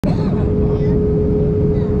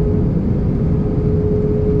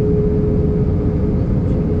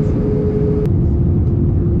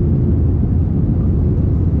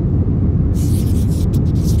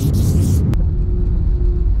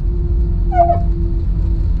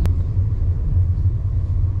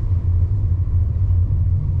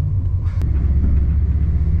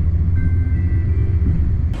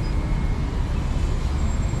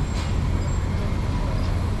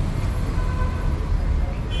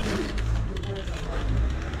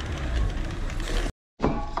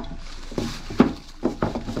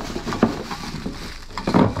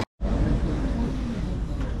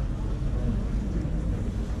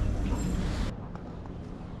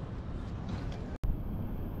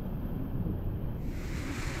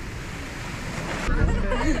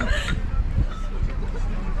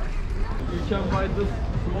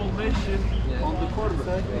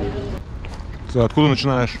Ты откуда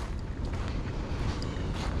начинаешь?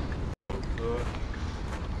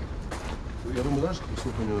 Я думаю, знаешь,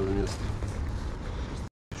 сколько у него места?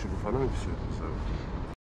 Еще бы фонарик все это.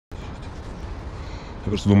 Я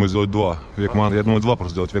просто думаю сделать два. Векман. Я думаю два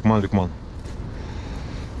просто сделать. Векман, Векман.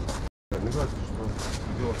 Мне кажется,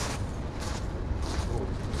 что делать.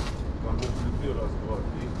 По одной плите, раз, два,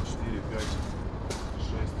 три, 4, 5,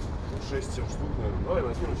 6, 7 штук, наверное. Давай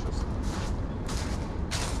накину сейчас.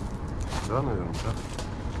 Да, наверное, да.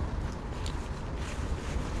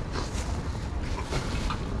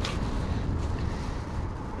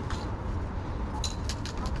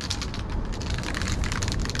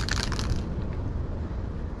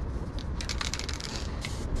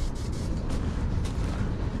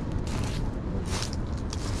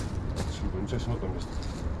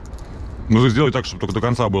 Ну ты сделай так, чтобы только до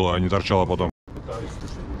конца было, а не торчало потом. Пытаюсь,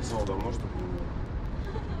 слушай, не писал давно, чтобы...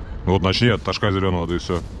 Вот начни от ташка зеленого, да и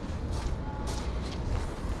все.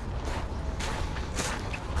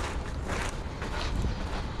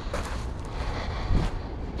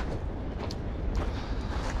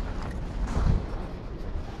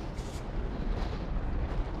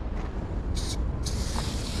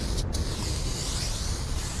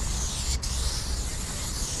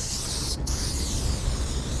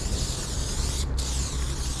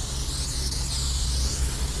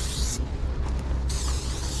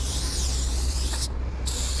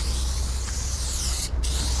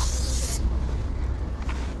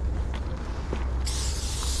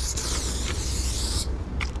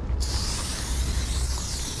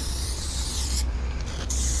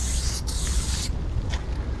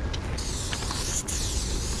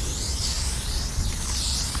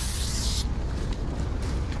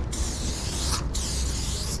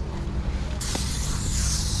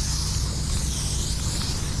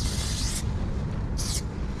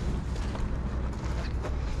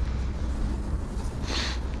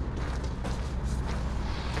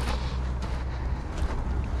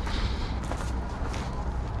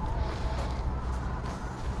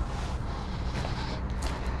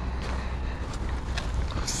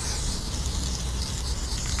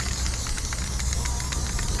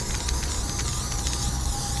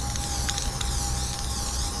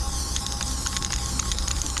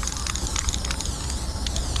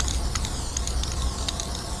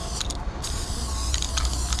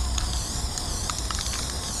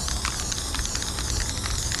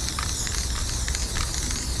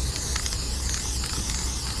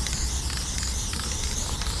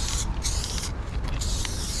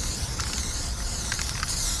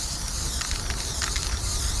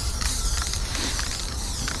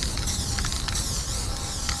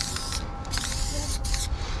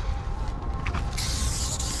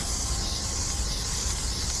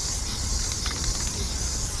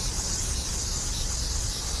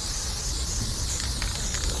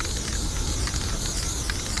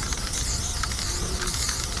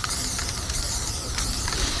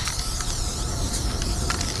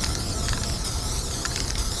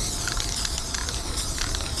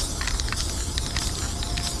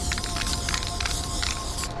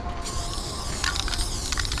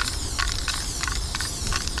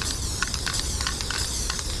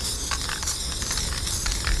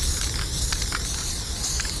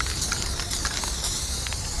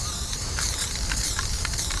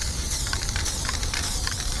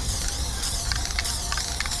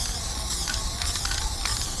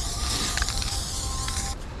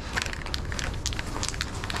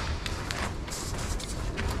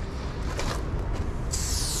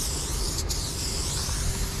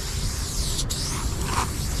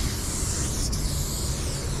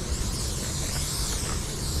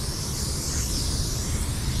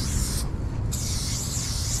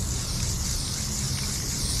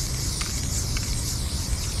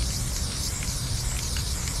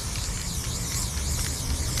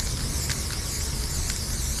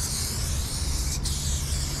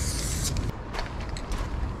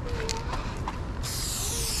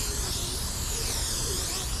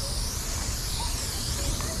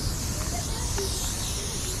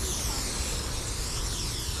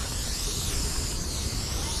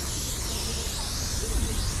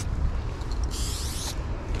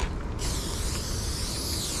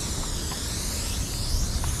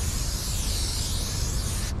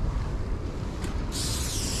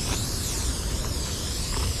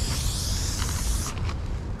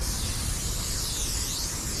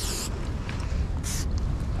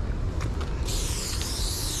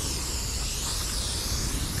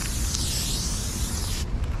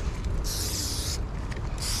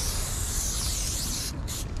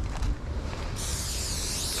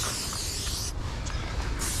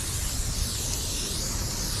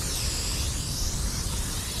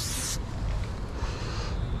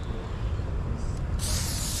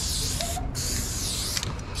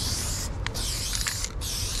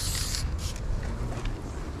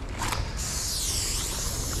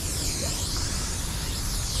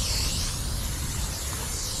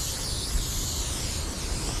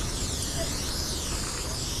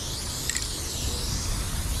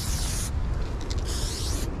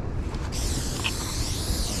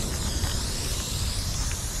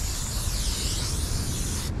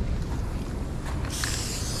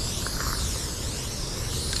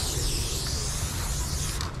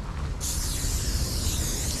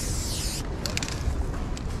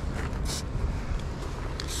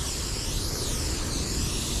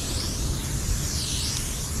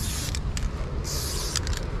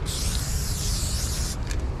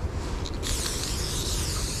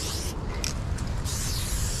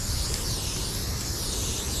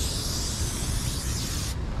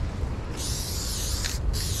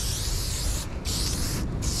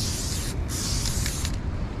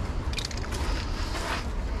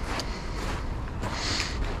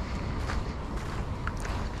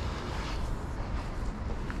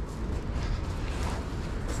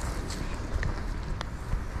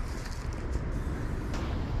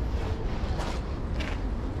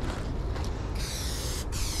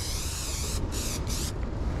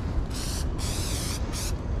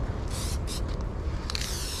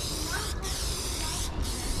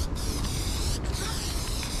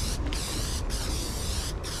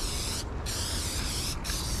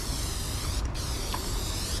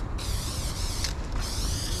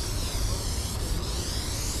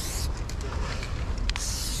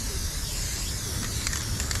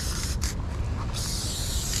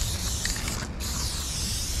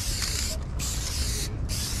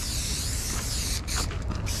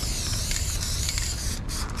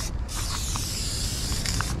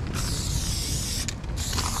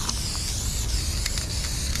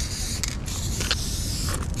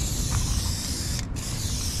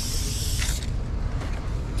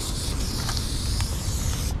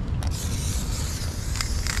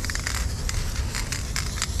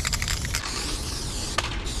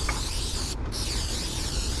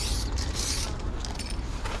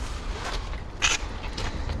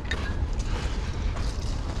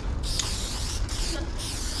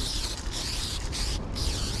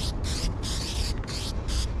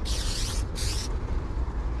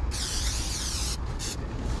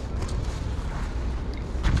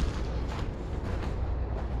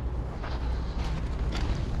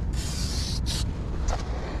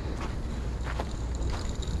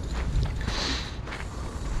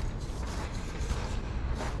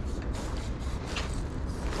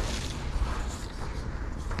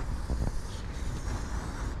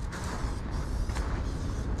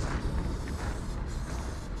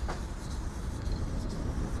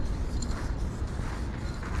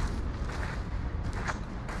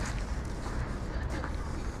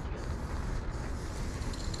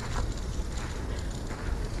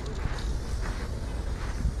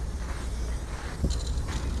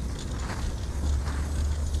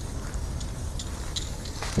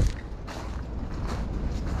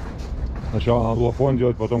 Сначала надо было фон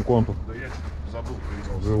делать, потом контур. Да я забыл,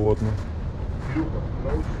 проебался. Животное. Кирюха,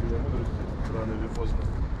 научишь меня мудрости рано или поздно.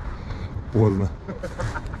 Поздно.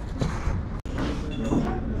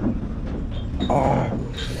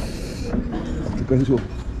 Ты кончил.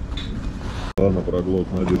 Ладно,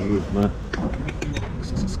 проглот, на, держи, на.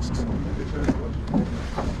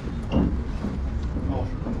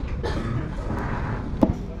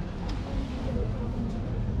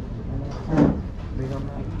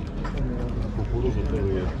 Кукуруза тоже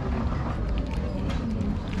есть.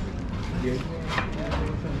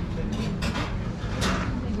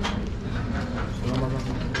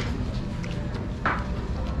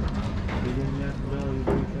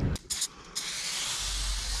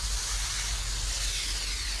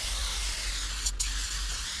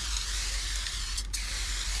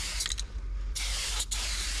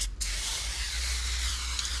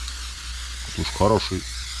 Слушай, хороший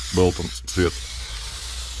Белтон цвет.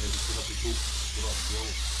 Я вчера пришел, вчера взял,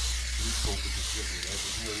 листом пятисветный, а это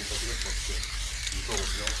у меня не подряд вообще. Никого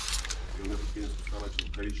взял. И у меня тут, конечно, начал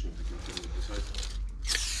коричневым таким фильмом писать.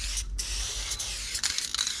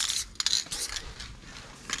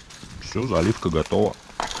 Все, заливка готова.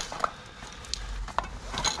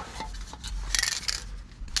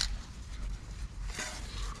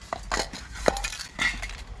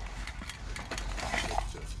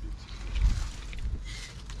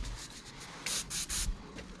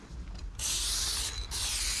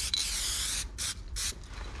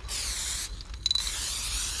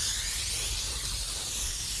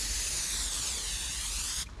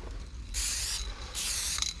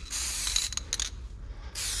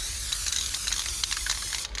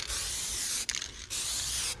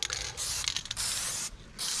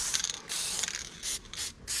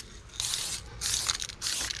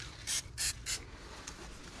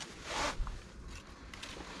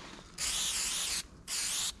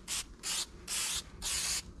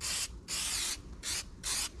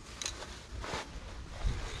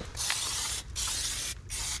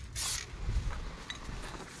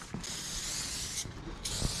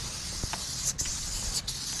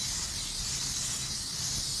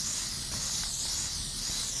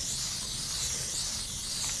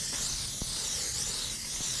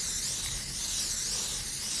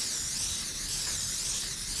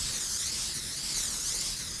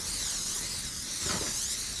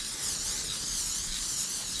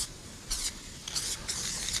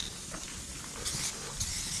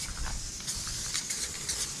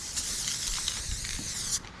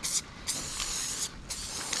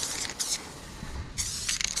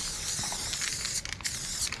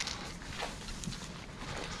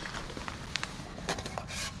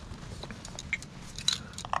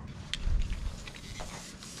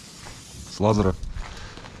 С лазера.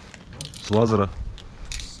 С лазера.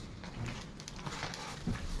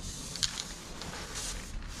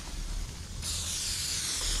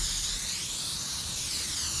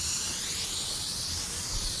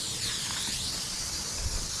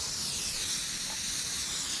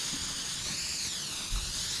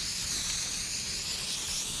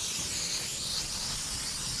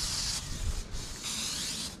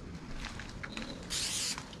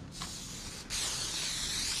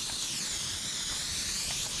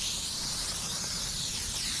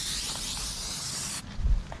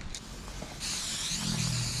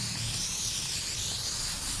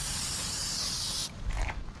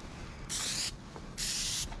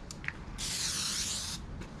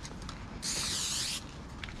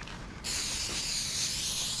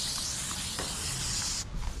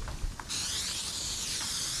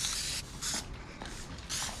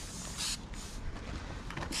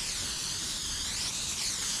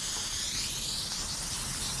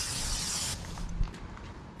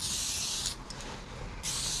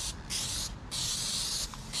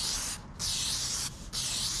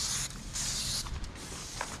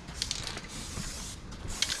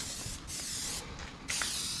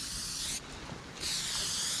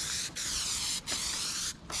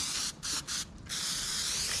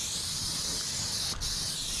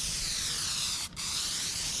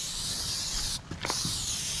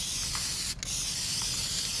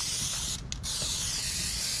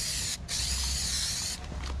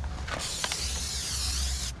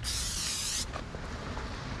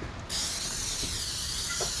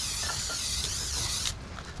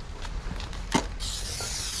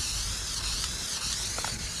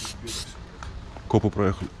 Копы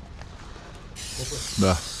проехали. Копы?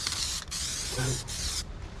 Да.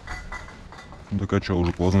 Ну так а что,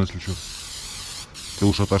 уже поздно, если что. Ты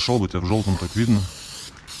уж отошел бы, тебя в желтом так видно.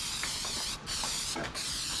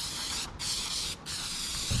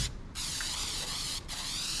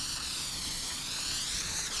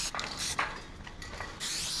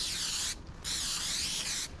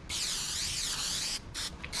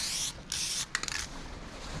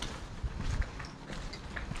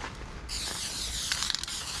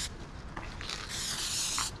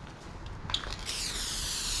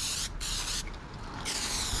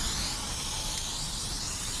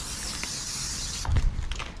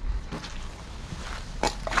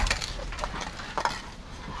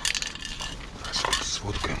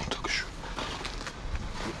 Сфоткаем вот так еще.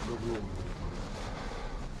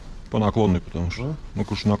 По наклонной, потому что. Ну,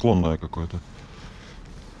 уж наклонная какое-то.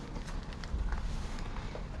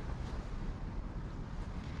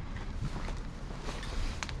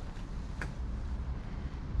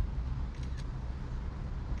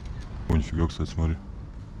 О, нифига, кстати, смотри.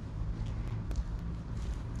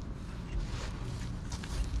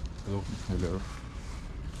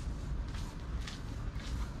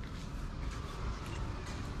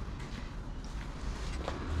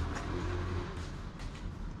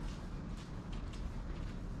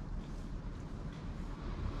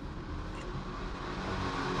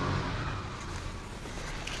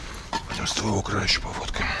 Пойдем с твоего края еще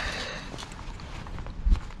пофоткаем.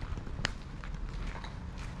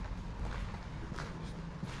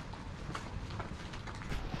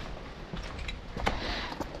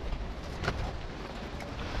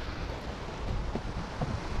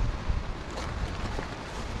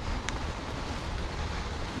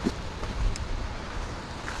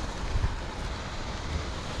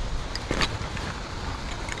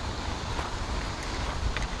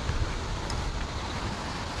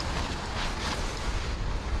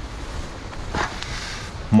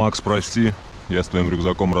 Макс, прости, я с твоим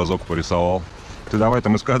рюкзаком разок порисовал. Ты давай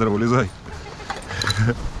там из кадра вылезай.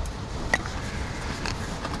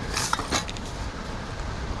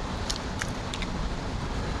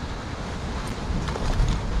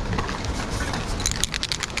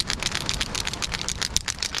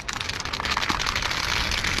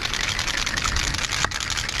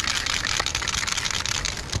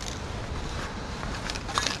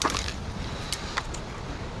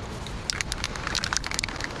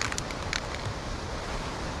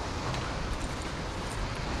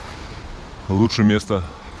 Лучше место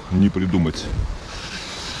не придумать.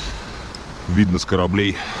 Видно с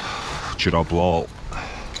кораблей. Вчера плавал.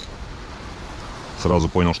 Сразу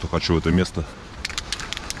понял, что хочу это место.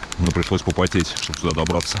 Но пришлось попотеть, чтобы сюда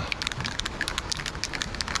добраться.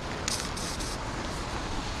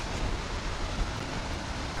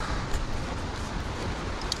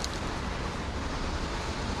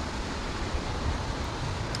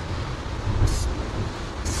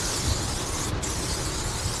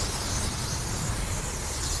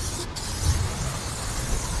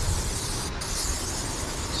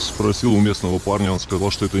 Спросил у местного парня, он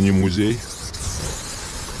сказал, что это не музей.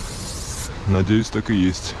 Надеюсь, так и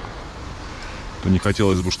есть. То не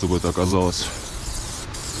хотелось бы, чтобы это оказалось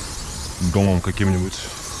домом каким-нибудь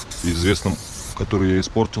известным, который я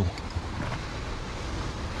испортил.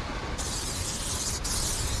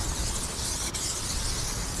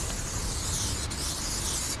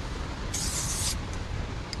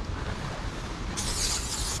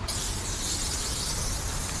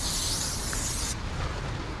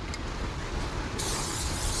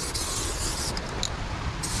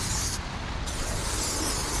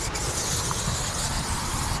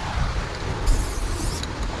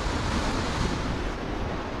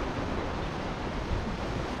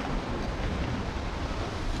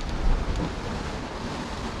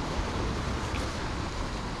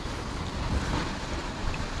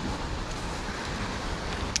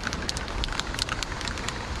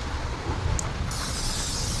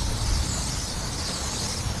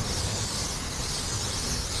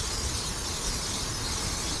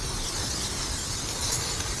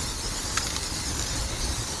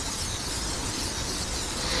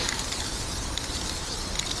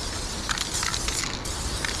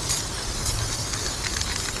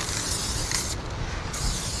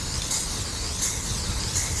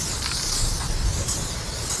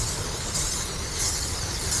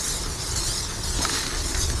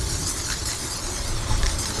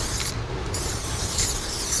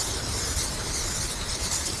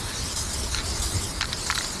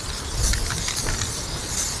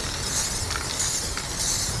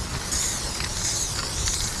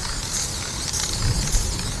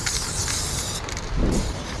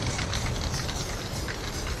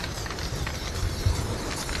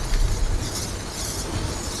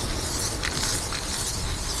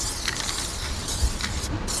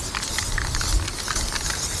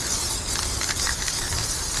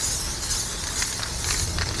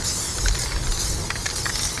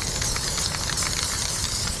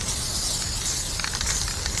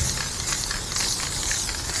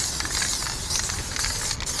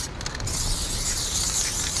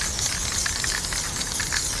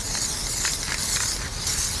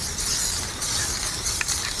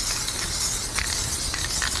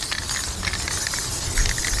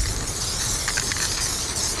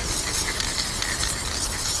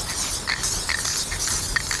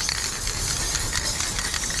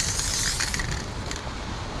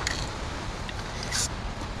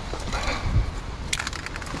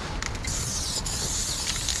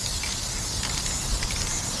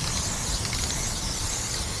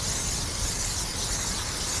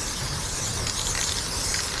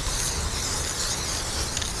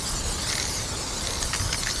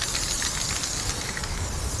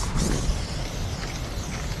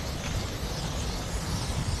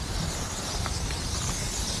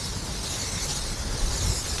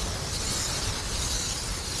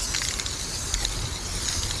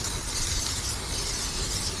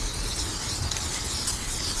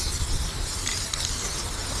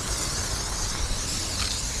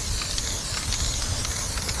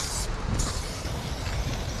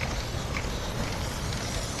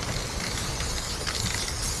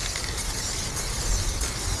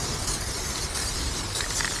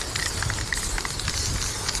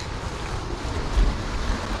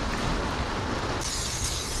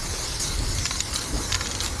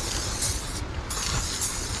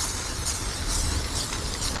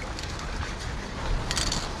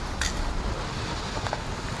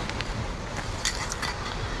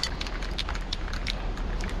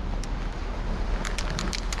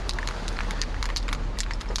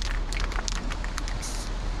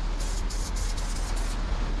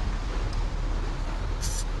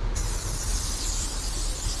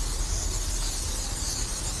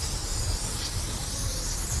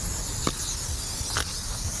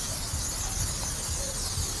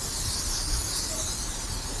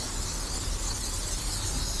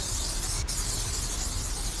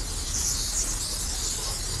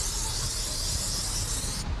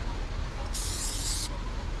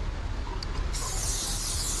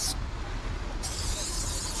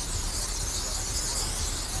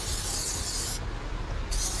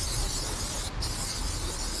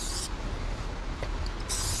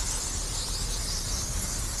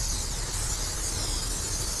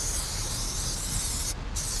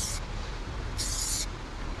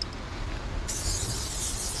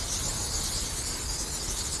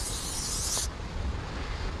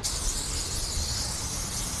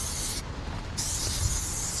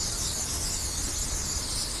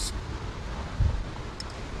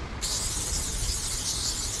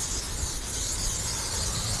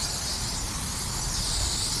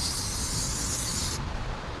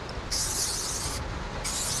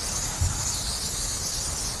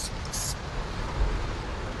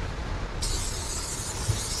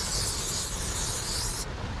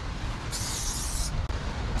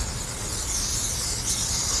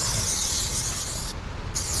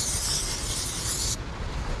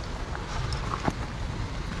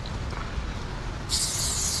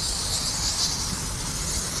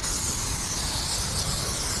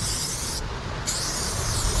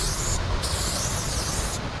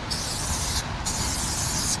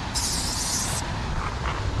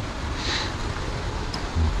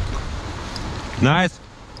 Nice.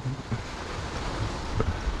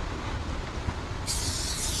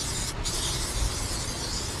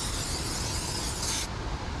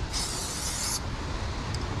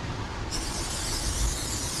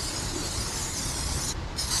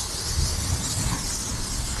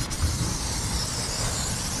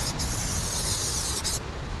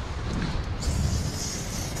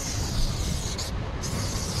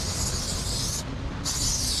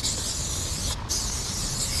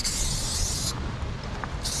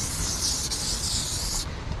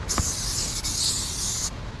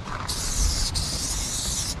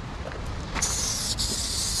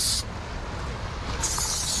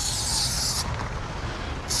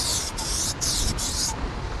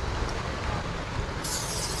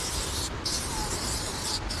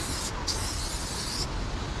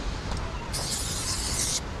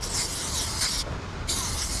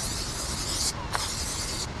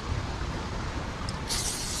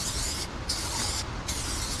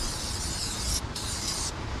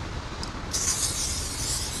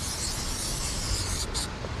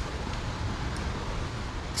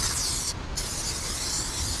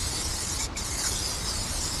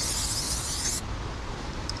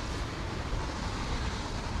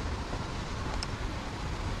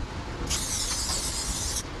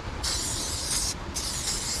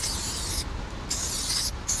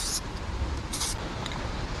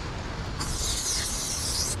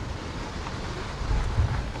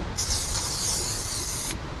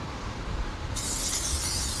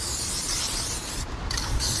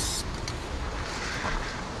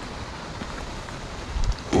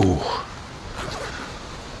 Ух.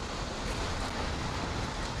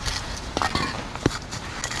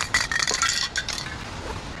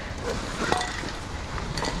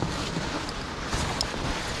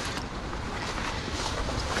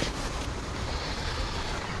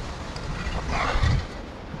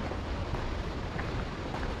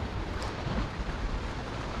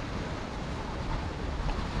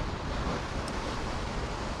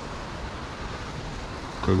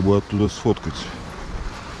 Как бы оттуда сфоткать.